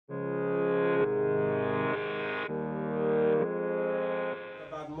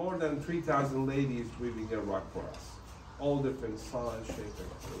than 3,000 ladies weaving a rug for us. All different size, shape,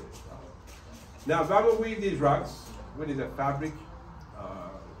 and color. Now, when we weave these rugs, we need a fabric.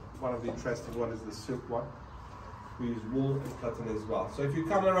 One of the interesting one is the silk one. We use wool and cotton as well. So if you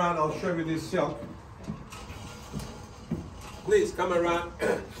come around, I'll show you this silk. Please come around.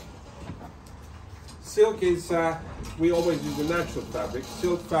 Silk is, we always use the natural fabric.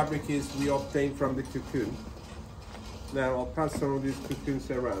 Silk fabric is we obtain from the cocoon. Now I'll pass some of these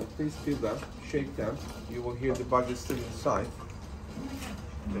cocoons around. Please feel them, shake them. You will hear the budget still inside.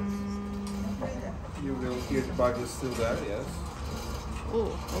 Yes. You will hear the budget still there, yes.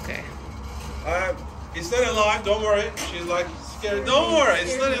 Oh, okay. It's not alive, don't worry. She's like scared. Don't worry,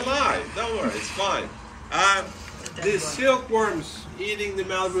 it's not alive. Don't worry, it's fine. The silkworms eating the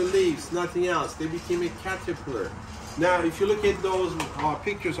mulberry leaves, nothing else. They became a caterpillar. Now, if you look at those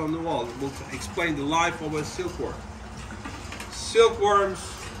pictures on the wall, it will explain the life of a silkworm. Silkworms,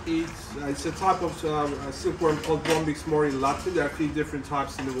 it's a type of silkworm called Bombyx morilati. There are 3 different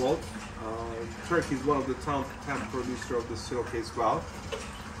types in the world. Turkey is one of the top 10 producers of the silk as well.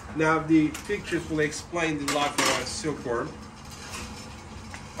 Now, the pictures will explain the life of a silkworm.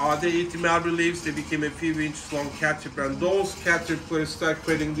 They eat the mulberry leaves, they became a few inches long caterpillar, and those caterpillars start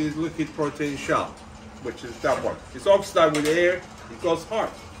creating this liquid protein shell, which is that one. It's oxidized with air, it goes hard.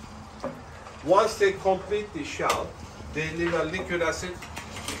 Once they complete the shell, they leave a liquid acid,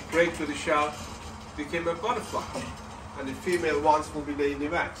 break through the shell, became a butterfly, and the female ones will be laying the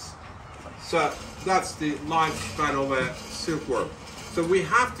wax. So that's the lifespan of a silkworm. So we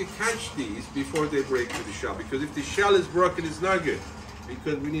have to catch these before they break through the shell, because if the shell is broken, it's not good,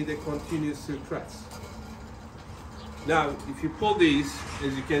 because we need a continuous silk threads. Now, if you pull these,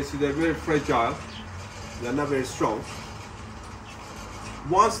 as you can see, they're very fragile. They're not very strong.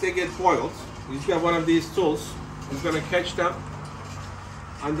 Once they get boiled, you've got one of these tools. It's going to catch them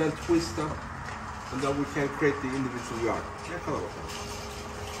and then twist them, and then we can create the individual yarn.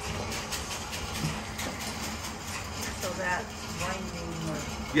 So that winding.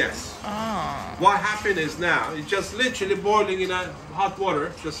 Yes. Oh. What happened is now, it's just literally boiling in a hot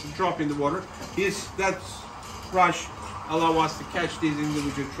water, just a drop in the water. That brush allows us to catch these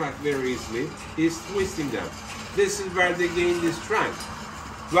individual tracks very easily. He's twisting them. This is where they gain this strength.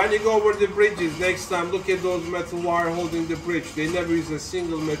 When you go over the bridges next time, look at those metal wire holding the bridge. They never use a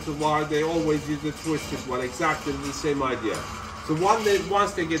single metal wire, they always use the twisted one, exactly the same idea. So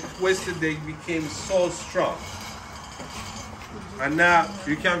once they get twisted, they became so strong. And now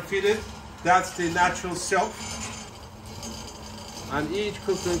you can feel it. That's the natural silk. And each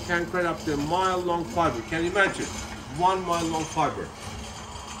cocoon can create up to a mile-long fiber. Can you imagine? 1 mile-long fiber.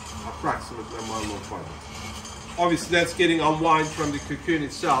 Approximately a mile-long fiber. Obviously, that's getting unwound from the cocoon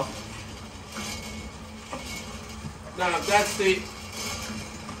itself. Now, that's the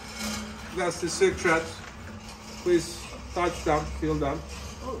silk thread. Please touch them, feel them.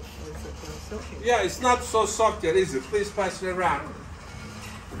 Oh, is it silky? Yeah, it's not so soft yet, is it? Please pass it around.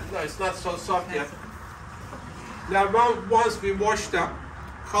 No, it's not so soft yet. Now, once we wash them,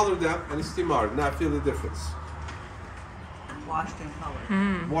 color them, and steam iron, now feel the difference. Washed and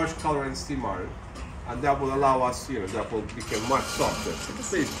colored. Wash, color, and steam iron. And that will allow us, that will become much softer.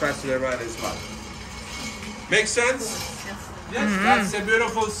 Please pass it around as well. Make sense? Yes, that's a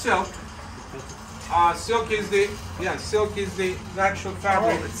beautiful silk. Silk is the natural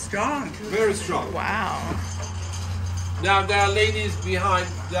fabric. Oh, it's strong. Very strong. Wow. Now there are ladies behind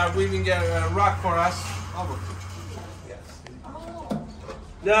that are weaving a rug for us. Yes.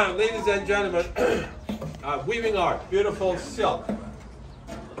 Now, ladies and gentlemen, weaving art, beautiful silk.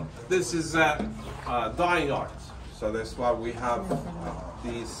 This is dyeing art. So that's why we have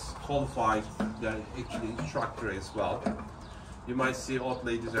these qualified actually instructor as well. You might see old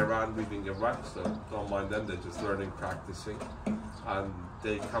ladies around weaving a rug, so don't mind them, they're just learning, practicing. And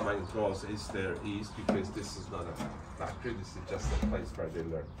they come and go as their ease, because this is not a factory, this is just a place where they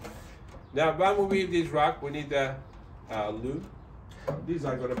learn. Now, when we weave this rug, we need a loom. These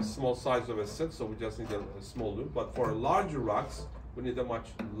are going to be small size of a set, so we just need a small loom. But for larger rugs, we need a much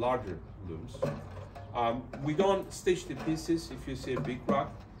larger looms. We don't stitch the pieces if you see a big rug.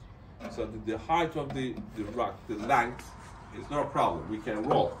 So the height of the rug, the length, is no problem. We can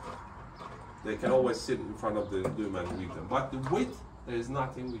roll. They can always sit in front of the loom and weave them. But the width, there is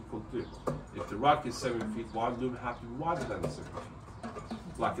nothing we could do. If the rug is 7 feet wide, loom has to be wider than 7 feet.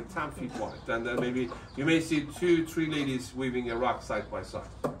 Like a 10 feet wide. And then maybe you may see 2-3 ladies weaving a rug side by side.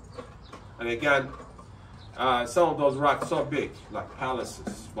 And again, some of those rugs so big, like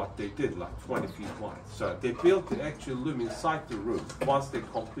palaces, what they did, like 20 feet wide. So they built the actual loom inside the room. Once they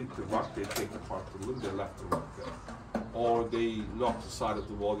complete the rug, they take apart the loom, they left the rug there. or they knock the side of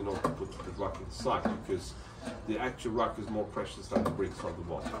the wall in order to put the rock inside, because the actual rock is more precious than the bricks on the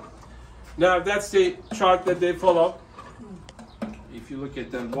wall. Now that's the chart that they follow. If you look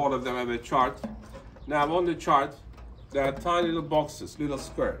at them, all of them have a chart. Now on the chart, there are tiny little boxes, little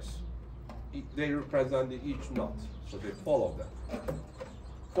squares. They represent each knot, so they follow them.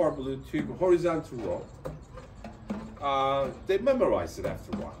 4 blue, 2 horizontal row. They memorize it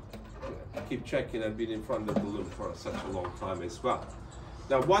after a while. Yeah, keep checking and being in front of the loom for such a long time as well.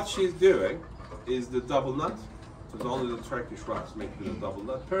 Now what she's doing is the double knot, because only the Turkish rocks make it a double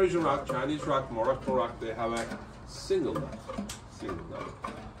knot. Persian rock, Chinese rock, Moroccan rock, they have a single knot. Single knot.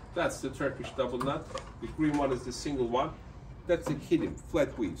 That's the Turkish double knot. The green one is the single one. That's a kilim,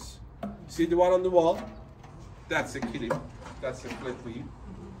 flat weaves. See the one on the wall? That's a kilim. That's a flat weave.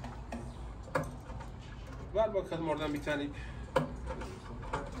 Var bakalım oradan bir tane ip.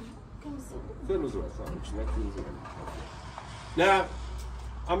 Kırmızı var tamam, içinde kırmızı var. Now,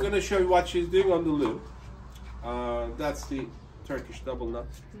 I'm going to show you what she's doing on the loom. That's the Turkish double knot.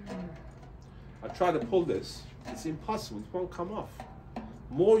 I try to pull this. It's impossible. It won't come off.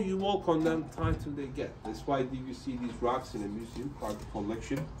 More you walk on them, tighter they get. That's why you see these rocks in a museum, part of the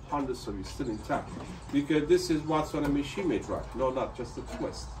collection, hundreds of it still intact. Because this is what's on a machine-made rock. No, not just a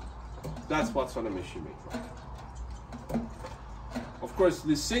twist. That's what's on a machine-made rock. Of course,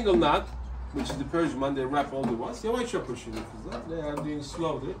 the single knot, which is the Persian one, they wrap all the ones. Yavaş yapın şimdi kızlar. They are doing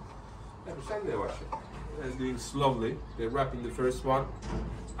slowly. Sen de yavaş yap. They're doing slowly. They're wrapping the first one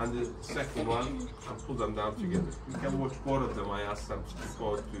and the second one and pull them down together. You can watch both of them. I asked them to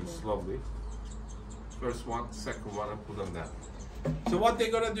go too slowly. First one, second one, and pull them down. So what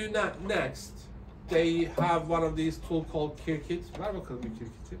they're gonna do next, they have one of these tools called kirkit. Ver bakalım bir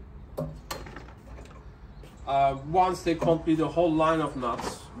kirkiti. Once they complete the whole line of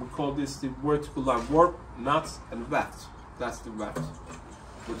knots, we call this the vertical line. Warp, knots, and weft. That's the weft,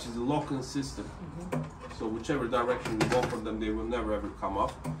 which is a locking system. So whichever direction you walk on them, they will never ever come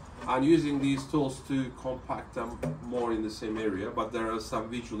up. I'm using these tools to compact them more in the same area, but there are some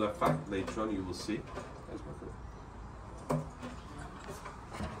visual effect later on you will see.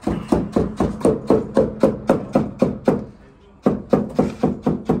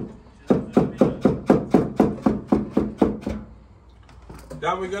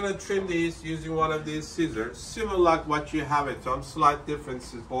 Now we're going to trim these using one of these scissors, similar like what you have at home. Slight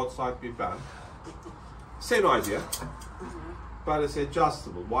differences, both sides be bent. Same idea, but it's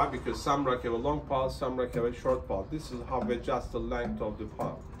adjustable. Why? Because some rock have a long pole, some rock have a short pole. This is how we adjust the length of the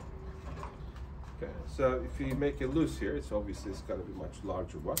pole. Okay, so if you make it loose here, it's obviously it's going to be much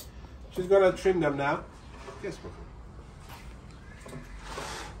larger one. She's going to trim them now. Yes, ma'am.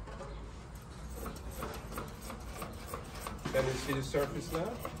 Can you see the surface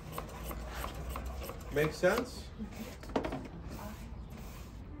now? Make sense?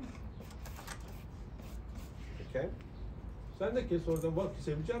 Okay. Sen de kes oradan bak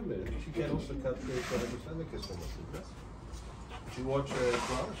seveceğim mi? She can also cut the sen de kes olmasın biraz. She watch her as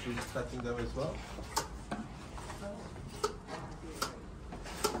well. She's cutting them as well.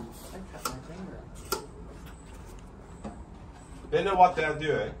 They know what they're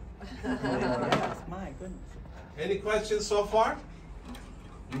doing. Yes, my goodness. Any questions so far?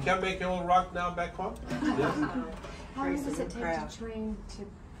 You can make your own rock now back home? Yes? How long does it take to train to?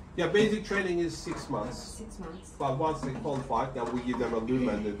 Yeah, basic training is 6 months. 6 months. But once they qualify, then we give them a loom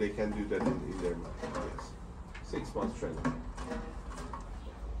and then they can do that in their mind. Yes. 6 months training.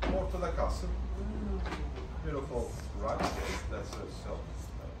 Ortada kalsın. Beautiful rock. That's a self.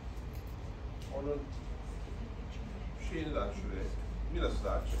 Onun şeyini de aç şuraya. Biraz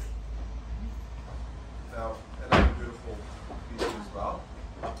daha aç. Now, another beautiful piece as well.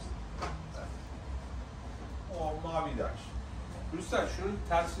 O mavi de aç. Rüstem şunun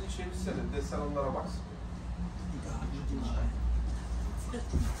tersini çevirsene, desen onlara baksın.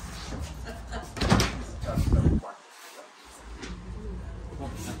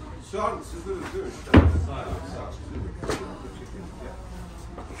 Sağ olun, sizde de değil mi? Sağ olun.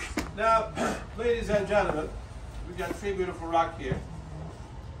 Now, ladies and gentlemen, we got 3 beautiful rock here.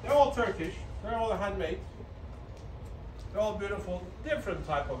 They're all Turkish. They're all handmade. They're all beautiful, different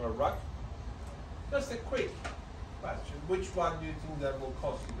type of a rock. Just a quick question. Which one do you think that will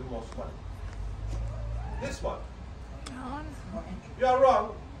cost you the most money? This one. You are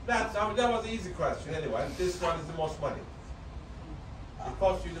wrong. That was an easy question anyway. This one is the most money. It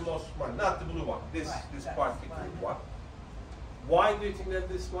costs you the most money, not the blue one. This particular one. Why do you think that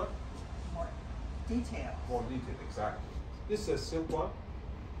this one? More detail. More detail, exactly. This is a silk one.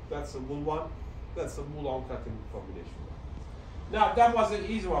 That's a wool one. That's a wool on cotton combination. Now that was an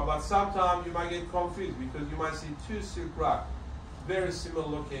easy one, but sometimes you might get confused because you might see two silk rock, very similar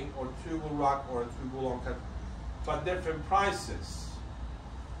looking, or two wool rock or two wool uncut, but different prices.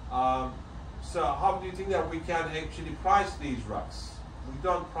 So how do you think that we can actually price these rocks? We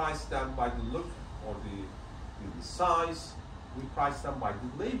don't price them by the look or the size. We price them by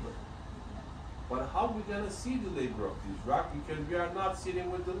the labor. But how are we going to see the labor of these rocks? Because we are not sitting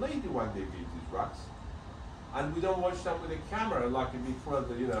with the lady when they build these rocks. And we don't watch them with a camera like before,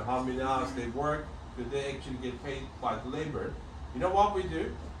 you know, how many hours they work, do they actually get paid by the labor. You know what we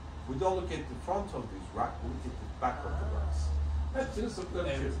do? We don't look at the front of these rocks, we look at the back of the rocks. Hepsini sıkıntı.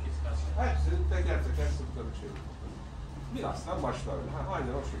 Hepsini teker teker sıkıntı. Birazdan başlarım.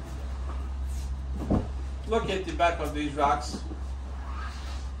 Aynen o şekilde. Look at the back of these rocks.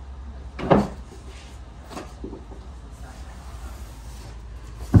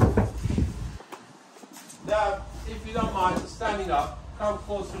 Now, if you don't mind standing up, come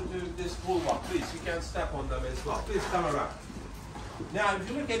closer to this boulevard, please. You can step on them as well. Please come around. Now, if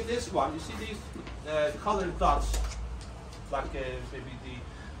you look at this one, you see these colored dots, like maybe the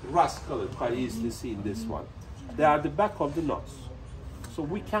rust color, quite easily see in this one. They are the back of the knots. So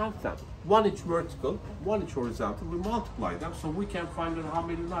we count them. 1 inch vertical, 1 inch horizontal. We multiply them so we can find out how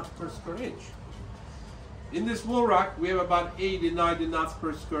many knots per square inch. In this wool rack, we have about 80, 90 knots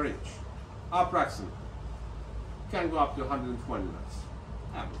per square inch, approximately. Can go up to 120 knots,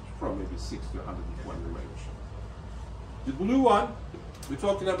 average, from maybe 6 to 120 range. The blue one, we're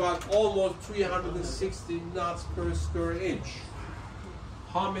talking about almost 360 knots per square inch.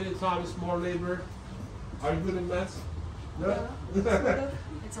 How many times more labor? Are you good in maths? No?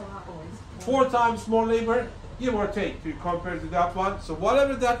 It's a lot, boys. 4 times more labor, give or take, to compare to that one. So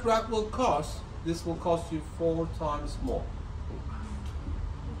whatever that rack will cost, this will cost you 4 times more.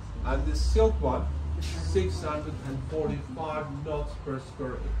 And the silk one, 645 knots per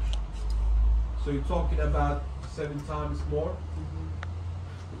square inch. So you're talking about 7 times more.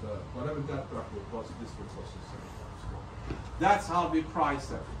 Whatever that rack will cost, this will cost you 7 times more. That's how we price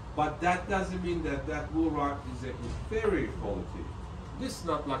them. But that doesn't mean that that wool rock is an inferior quality. This is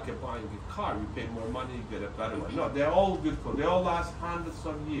not like buying a car. You pay more money, you get a better one. No, they're all good quality. They all last hundreds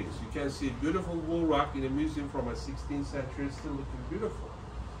of years. You can see beautiful wool rock in a museum from a 16th century, still looking beautiful.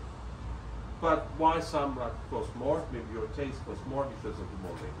 But why some rock costs more? Maybe your taste costs more because of the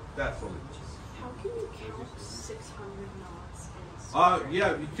more labor. That's all it is. How can you count 600 knots?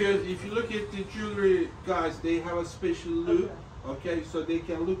 Yeah, because if you look at the jewelry guys, they have a special loop. Okay, so they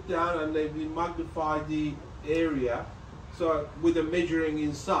can look down and they will magnify the area. So with the measuring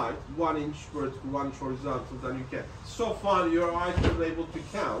inside, 1 inch vertical, 1 inch horizontal, then you can. So far, your eyes are able to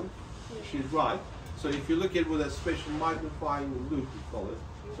count. She's right. So if you look at it with a special magnifying loop, we call it,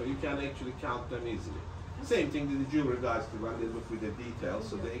 so you can actually count them easily. Same thing that the jewelry guys do when they look with the details.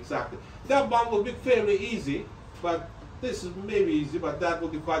 So they exactly. That one will be fairly easy, but this is maybe easy, but that will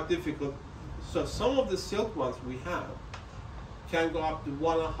be quite difficult. So some of the silk ones we have can go up to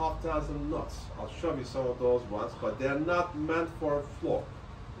 1,500 knots. I'll show you some of those ones, but they're not meant for a floor.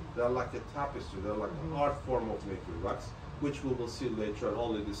 They're like a tapestry. They're like an art form of making rugs, which we will see later on.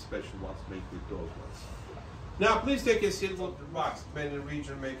 Only the special ones make with those ones. Now, please take a seat. Look, the rugs, many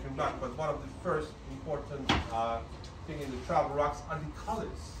region making rug, but one of the first important thing in the travel rugs are the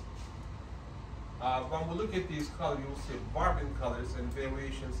colors. When we look at these colors, you'll see vibrant colors and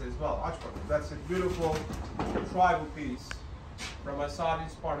variations as well. That's a beautiful tribal piece from a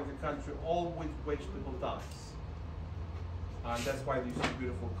southeast part of the country, all with vegetable dyes. And that's why you see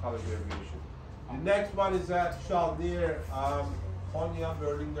beautiful color variation. The next one is at shawl near Konya,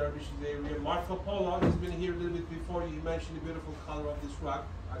 Berlin, Derbyshire area. Marco Polo has been here a little bit before. You mentioned the beautiful color of this rug.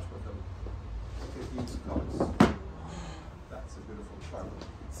 Look at these colors. That's a beautiful color.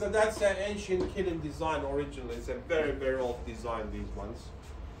 So that's an ancient Killing design originally. It's a very, very old design, these ones.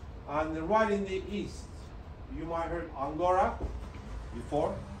 And right in the east, you might have heard Angora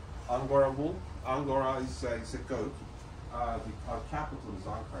before. Angora wool. Angora is a goat. Our capital is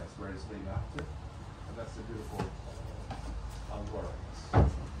Ankara, it's where it's named after. And that's a beautiful Angora.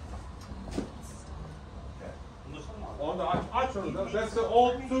 Okay. On the that's the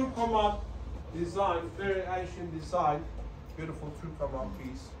old Turkoman design, very ancient design. Beautiful Turkoman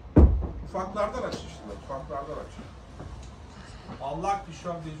piece. Ufaklardan açıştılar, ufaklardan açın. I'd like to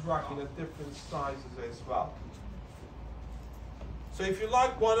show these rock in a different sizes as well. So if you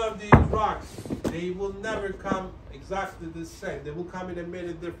like one of these rocks, they will never come exactly the same. They will come in a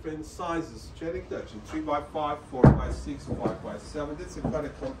many different sizes. Çelik de açın. 3x5, 4x6, 5x7. That's a kind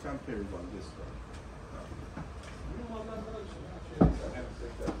of contemporary one, this one.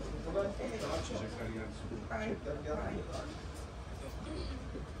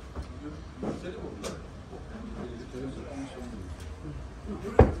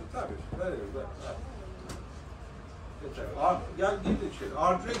 Gel gidin içeri.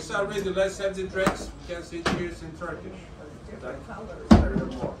 Our drinks are ready. Let's have the drinks. You can say cheers in Turkish.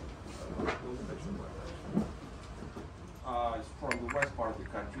 It's from the west part of the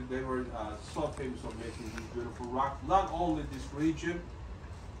country. They were so famous for making these beautiful rocks. Not only this region,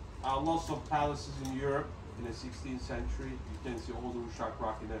 lots of palaces in Europe in the 16th century. You can see all the Uşak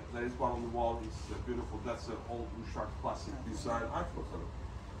rock in it. There is one on the wall. It's beautiful. That's an old Uşak classic design.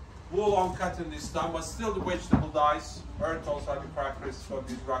 Wool on cotton this time, but still the vegetable dyes, earth tones are the characteristics of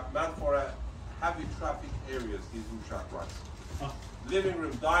these rock, meant for a heavy traffic areas, these Uşak rocks. Living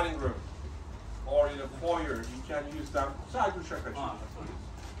room, dining room, or in a foyer, you can use them. Sadece Uşak açıyor.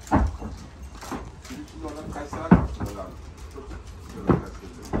 Şimdi oradan kaç saat yapsınlar abi?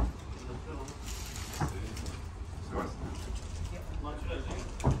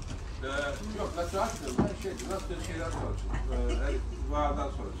 Yok, nasıl açmıyorum? Ben nasıl şeyler soracağım. Vardan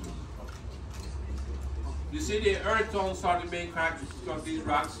soracağım. You see the earth tones are the main characteristics of these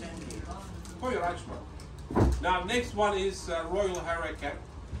rocks. Koy açma. Now next one is Royal Hurricane.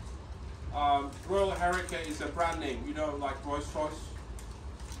 Royal Hurricane is a brand name, you know, like Rolls-Royce,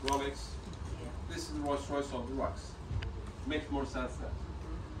 Rolex. This is the Rolls-Royce of the rocks. Makes more sense then.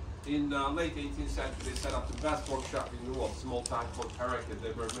 In late 18th century, they set up the best workshop in the world, small town called Hurricane.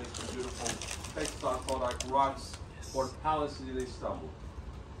 They were making beautiful textile product rugs for palaces in Istanbul.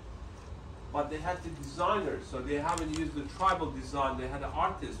 But they had the designers, so they haven't used the tribal design. They had an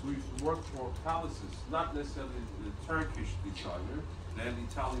artist who used to work for palaces, not necessarily the Turkish designer. They had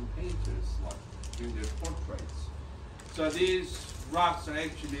Italian painters, like doing their portraits. So these rugs are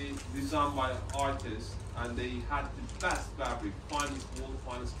actually designed by artists, and they had the best fabric, finest wool,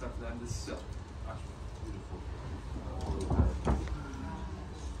 finest cotton, and the silk. Beautiful.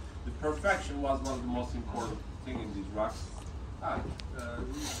 The perfection was one of the most important things in these rugs.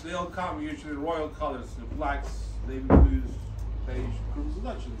 They all come usually royal colors, the blacks, navy blues, beige,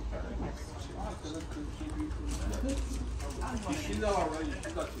 kırmızılar çizgi tane. Arkada kırmızı büyük kırmızılar. Yeşil de var,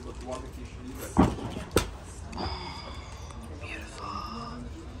 yeşil de açıyor. Bak, duvardaki yeşilliği de.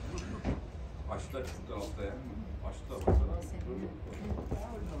 Açtılar çocuklar haftaya. Açtılar baksana.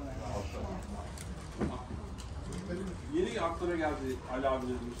 Yeni aklına geldi Ali abi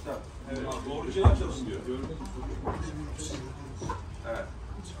dedim usta. Evet, doğru cevap çalışmıyor. Evet.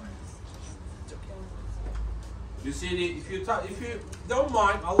 You see, if you don't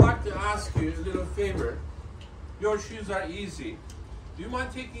mind, I'd like to ask you a little favor. Your shoes are easy. Do you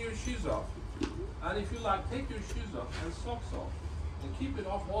mind taking your shoes off? And if you like, take your shoes off and socks off. And keep it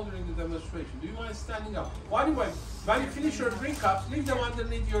off all during the demonstration. Do you mind standing up? By the way, when you finish your drink cups, leave them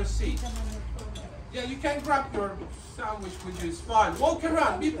underneath your seat. Yeah, you can grab your sandwich with you, it's fine. Walk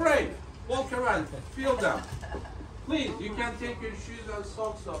around, be brave. Walk around, feel them. Please, you can take your shoes and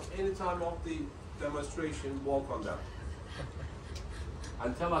socks off anytime of the demonstration, walk on them.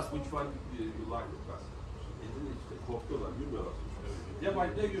 And tell us which one you like the best. İşte korkuyorlar, yürümüyorlar.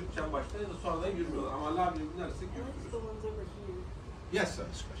 Ya yürüteceğim başta ya da sonradan yürümüyorlar. Ama Allah bilir neresi yürütüyorlar. Yes, sir.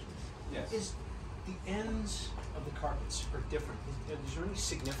 Yes. Is the ends of the carpets are different? Is there any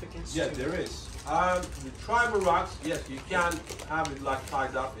significance? Yeah, to there is. The tribal rocks, yes, you can have it like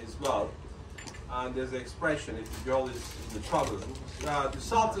tied up as well. And there's an expression if the girl is in the trouble. The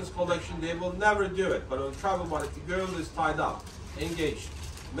Sultan's collection, they will never do it. But on the tribal one, if the girl is tied up, engaged,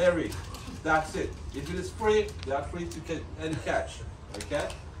 married, that's it. If it is free, they are free to get any catch. Okay?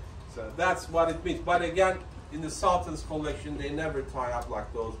 So that's what it means. But again, in the Sultan's collection, they never tie up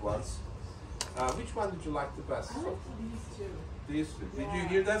like those ones. Which one did you like the best? I like these two. These two. Did you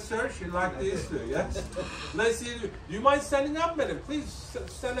hear that, sir? She liked these two, yes? Let's see. Do you mind standing up, madam? Please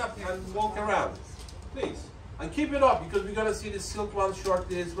stand up and walk around. Please. And keep it up because we're going to see the silk one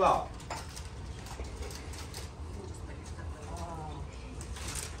shortly as well.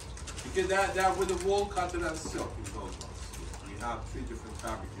 Because they're with the wool, cotton, and silk in those ones. We have 3 different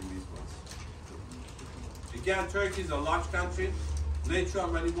fabrics in these ones. Again, Turkey is a large country. Later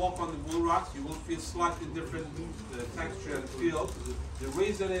on, when you walk on the wool rocks, you will feel slightly different texture and feel. The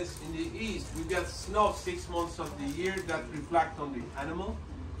reason is in the east, we get snow 6 months of the year that reflect on the animal.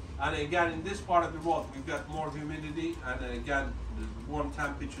 And again, in this part of the world, we've got more humidity, and again, the warm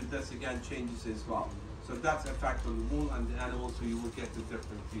temperature, that again changes as well. So that's a fact on the wool and the animal, so you will get the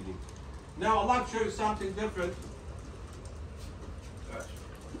different feeling. Now, I'd like to show you something different.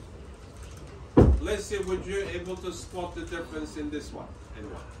 Let's see, would you able to spot the difference in this one?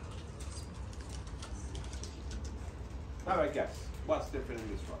 Anyone? Have a guess. What's different in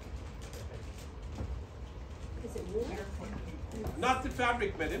this one? Is it wool? Not the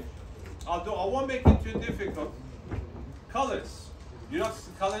fabric, madam. Although I won't make it too difficult. Colors. You notice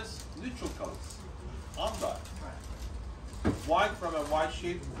the colors? Neutral colors. Amber. white from a white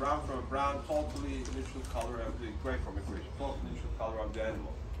sheet, brown from a brown, totally neutral color of the gray from a gray, totally neutral color of the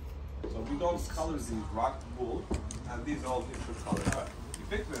animal. So we don't color these rock wool, and these all neutral color. You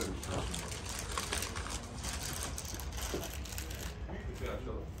think they're neutral?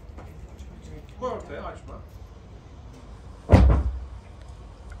 Koy ortaya açma.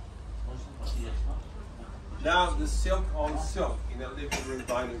 Now the silk on silk in a living room,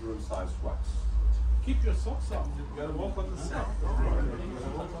 dining room size rugs. Keep your socks on. You gotta walk on the silk.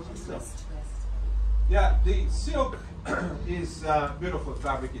 Yeah, the silk is beautiful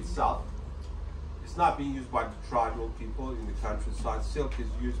fabric itself. It's not being used by the tribal people in the countryside. Silk is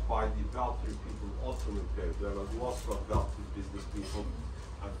used by the wealthy people ultimate period. There was lots of wealthy business people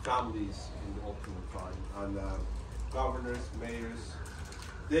and families in the ultimate time, and governors, mayors.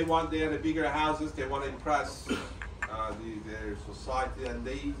 They had a bigger houses. They want to impress their society, and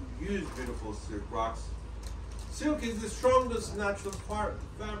they use beautiful silk rugs. Silk is the strongest natural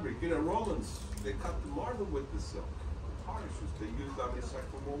fabric. You know, Romans, they cut the marble with the silk. Tarnishes, they use that in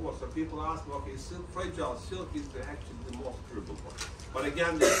Second World War. So people ask me, okay, silk fragile. Silk is actually the most durable one. But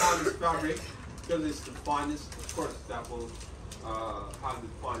again, the finest fabric, because it's the finest, of course, that will have the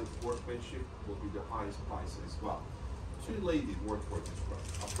finest workmanship, will be the highest price as well. Two ladies work for this rug,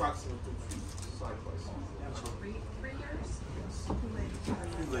 approximately 3 side by side. 3 years? Yes. 2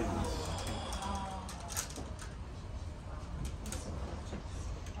 ladies.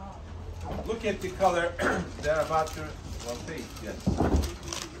 Look at the color. They're about to rotate. Yes.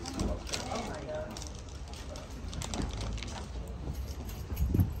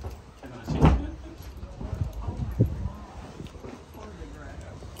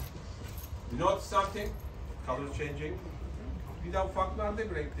 You notice something? Color changing. Bir de ufaklarda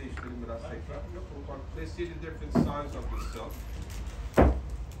bir renk değiştirelim biraz tekrar. Yok ufak. They see the different signs of the silk.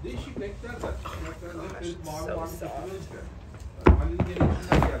 Değişik renkler var. Hep mavi mavi düşünüyoruz. Halil'in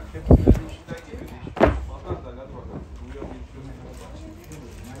içinden geldi. Hepsinden içinden geliyor. Değişik. Bakalım da hadi bakalım.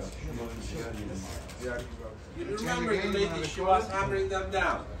 You remember the lady, she was hammering them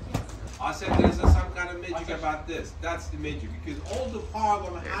down. I said there's some kind of magic about this. That's the magic, because all the part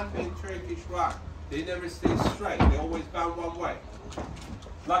of handmade Turkish rock, they never stay straight. They always bound one way,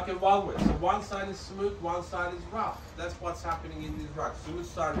 like a walrus. So one side is smooth, one side is rough. That's what's happening in these rocks. Smooth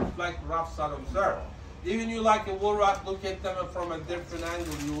side reflect, rough side observe. Even you like a wool rock, look at them from a different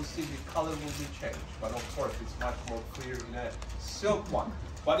angle, you will see the color will be changed. But of course, it's much more clear in a silk one.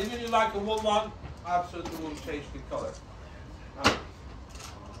 But even you like a wool one, absolutely will change the color.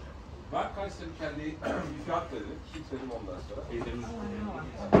 Bak Kayseri kendi fiyat dedi. Kimsenin ondan sonra.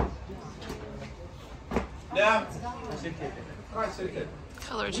 Now, Kayseri.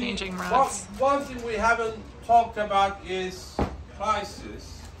 Color changing rods. One thing we haven't talked about is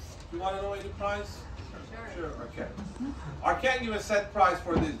prices. You want to know the price? Sure. Okay. I can't give a set price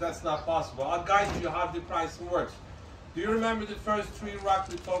for this. That's not possible. I'll guide you how the pricing works. Do you remember the first 3 rugs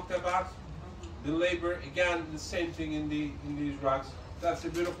we talked about? The labor, again, the same thing in these rugs. That's a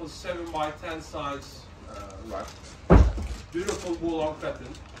beautiful 7 by 10 size rug. Beautiful wool on cotton.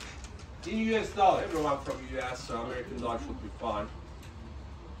 In US dollar, everyone from US, so American dollar should be fine.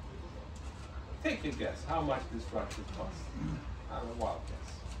 Take a guess, how much this rug should cost? I have a wild guess.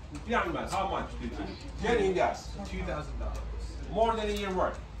 Young man, how much do you think? Getting guess. $2,000. More than a year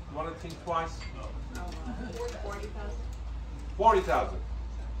work. You want to think twice? 40,000. 40,000.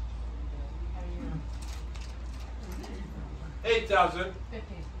 8,000.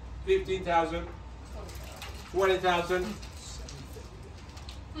 15,000. 20,000.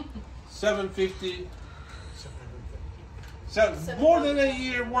 750. More than a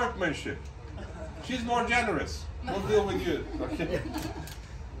year workmanship. She's more generous. We'll deal with you. Okay.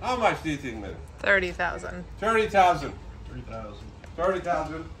 How much do you think, man? 30,000. 30,000. 30,000.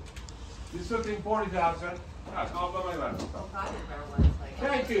 30,000. You're looking 40,000.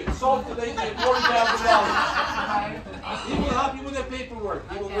 Thank you. Sold today at $40,000. He will help you with the paperwork.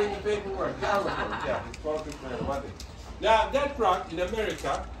 He will bring the paperwork. Yeah, it's perfect for everybody. Now, that truck in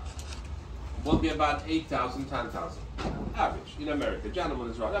America will be about 8,000, 10,000. Average in America.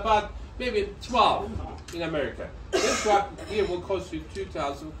 Gentleman is right. About maybe 12 in America. This truck here will cost you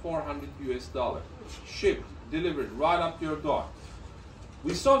 $2,400 US. Shipped, delivered right up to your door.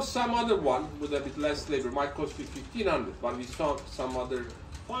 We saw some other one with a bit less labor, might cost you $1,500, but we saw some other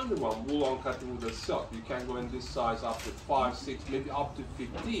finer one, wool on cotton with a silk. You can go in this size up to 5, 6, maybe up to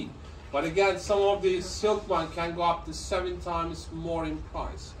 15. But again, some of these silk one can go up to 7 times more in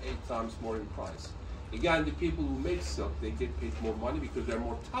price, 8 times more in price. Again, the people who make silk, they get paid more money because they're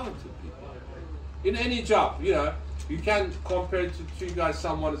more talented people. In any job, you know, you can compare to 2 guys,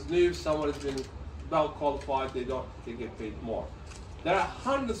 someone is new, someone has been well qualified, they get paid more. There are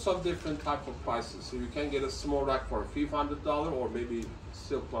hundreds of different types of prices, so you can get a small rack for a few $100 or maybe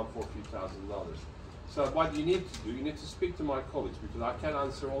silk one for a few $1,000. So what you need to do, you need to speak to my colleagues because I can't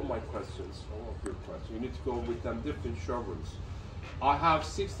answer all my questions, all of your questions. You need to go with them different showrooms. I have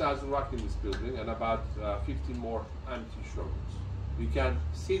 6,000 rack in this building and about 15 more empty showrooms. You can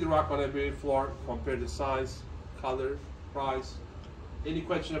see the rack on every floor, compare the size, color, price. Any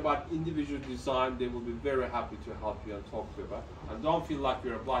question about individual design, they will be very happy to help you and talk to you about. And don't feel like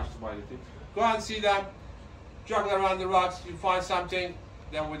you're obliged to buy anything. Go and see them, juggle around the racks, you find something,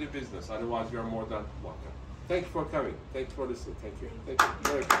 then with your business. Otherwise, you're more than welcome. Thank you for coming. Thank you for listening. Thank you. Thank you.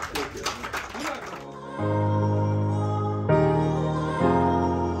 Very good. Thank you.